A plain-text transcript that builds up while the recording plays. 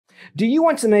Do you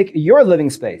want to make your living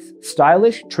space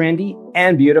stylish, trendy,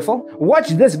 and beautiful? Watch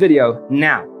this video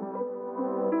now.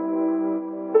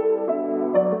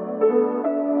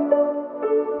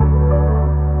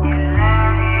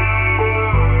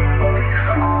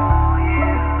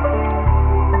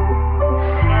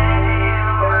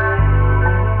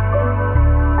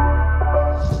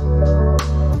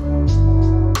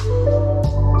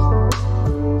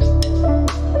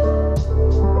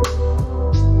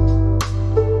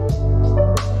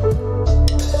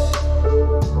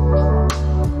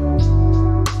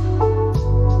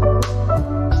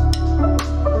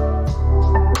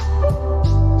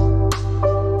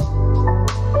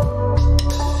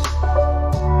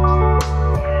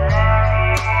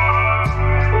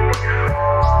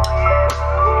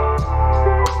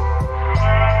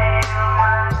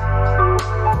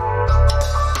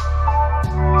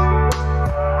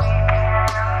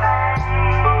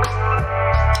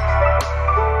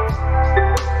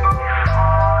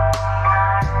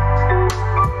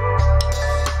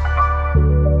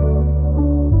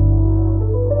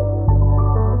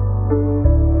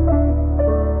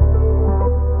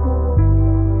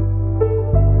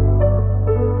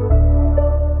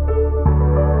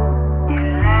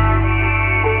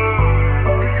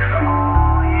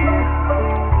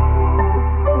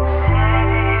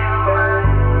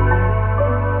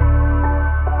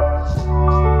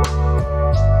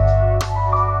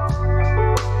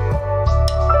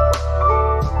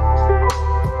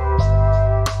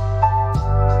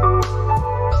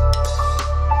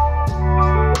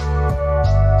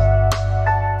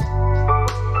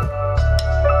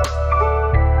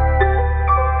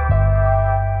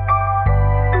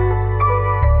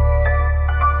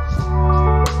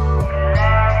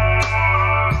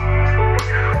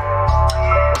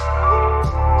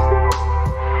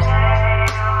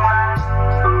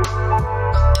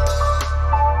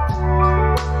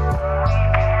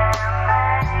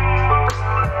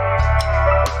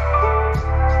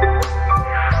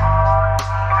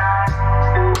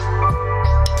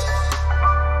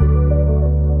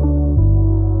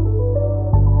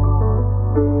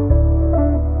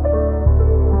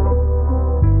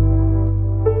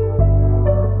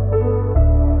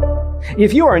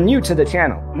 If you are new to the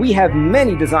channel, we have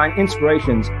many design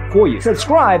inspirations for you.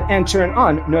 Subscribe and turn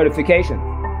on notifications.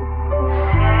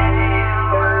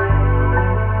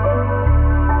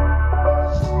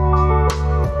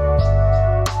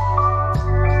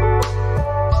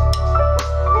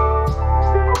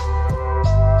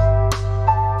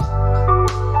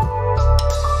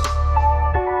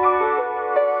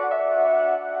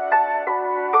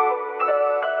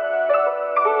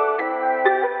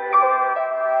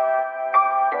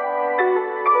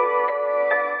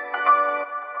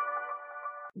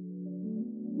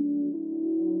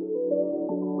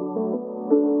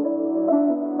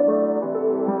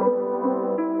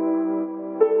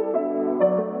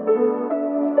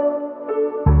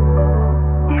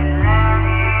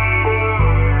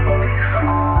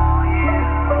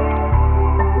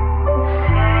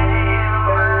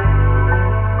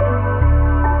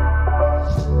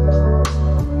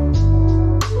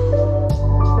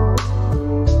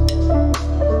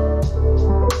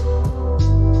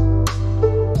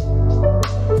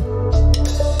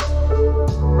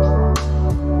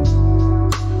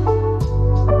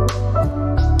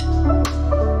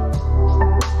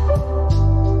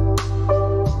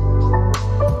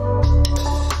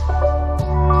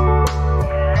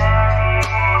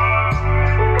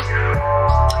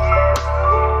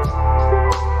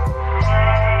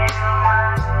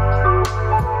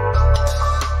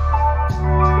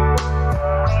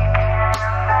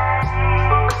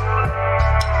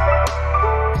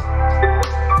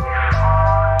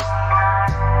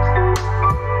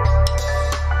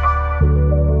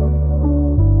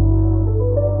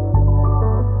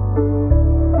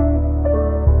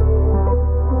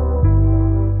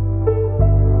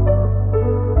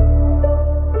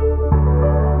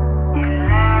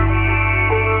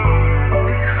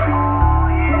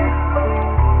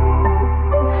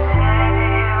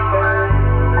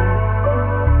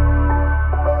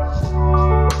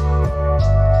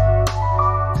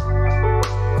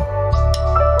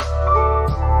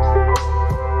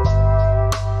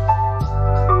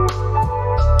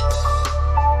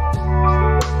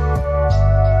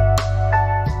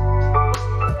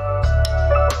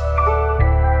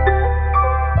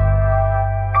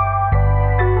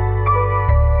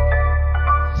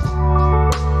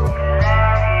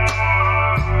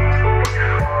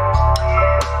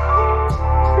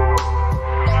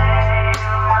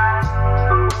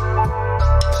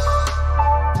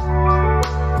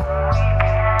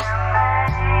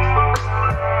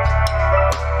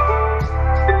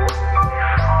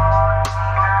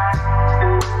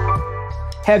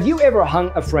 Have you ever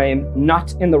hung a frame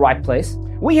not in the right place?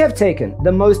 We have taken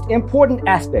the most important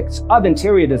aspects of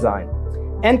interior design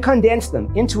and condensed them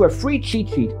into a free cheat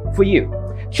sheet for you.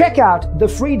 Check out the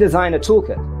free designer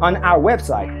toolkit on our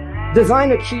website,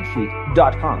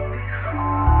 designercheatsheet.com.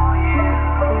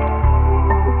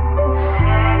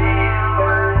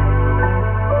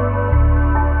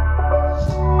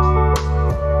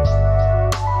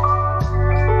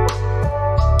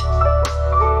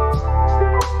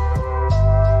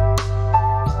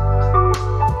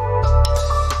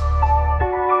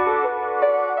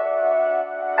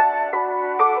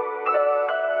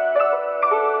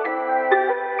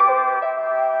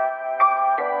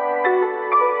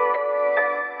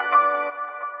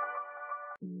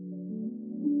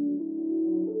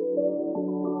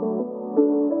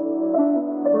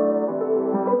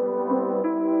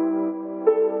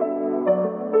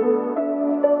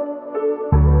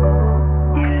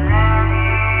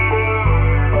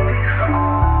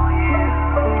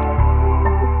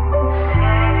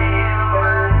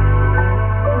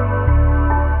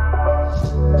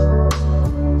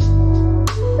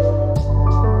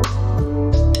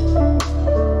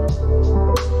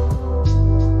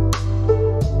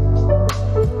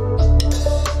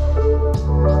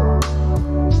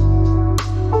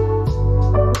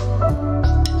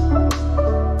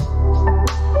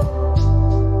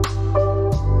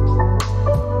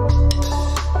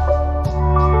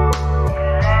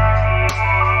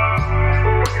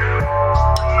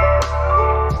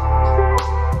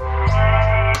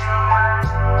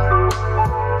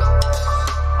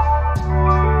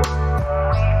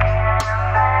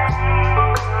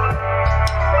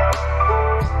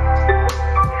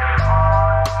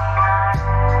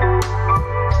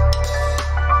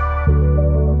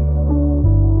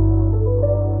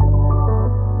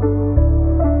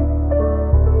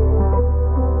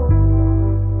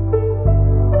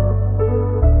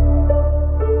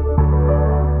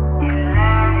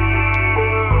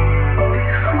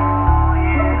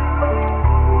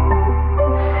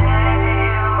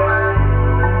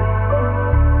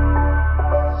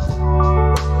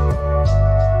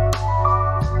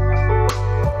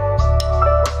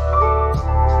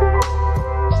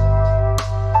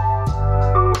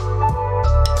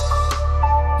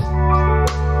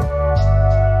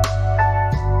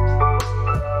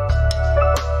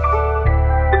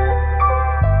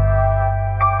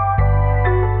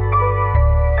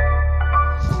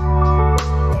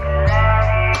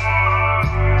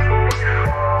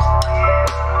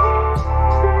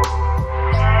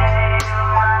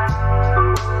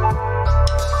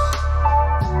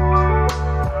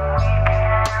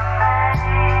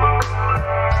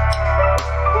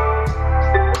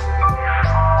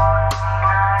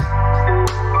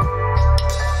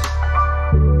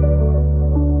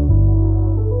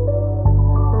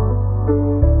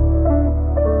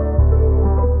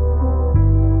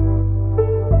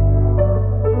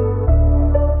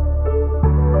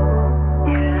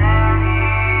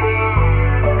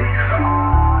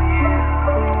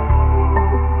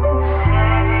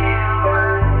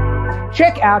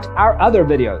 Check out our other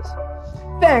videos.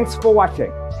 Thanks for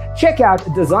watching. Check out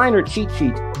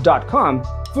designercheatsheet.com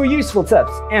for useful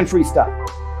tips and free stuff.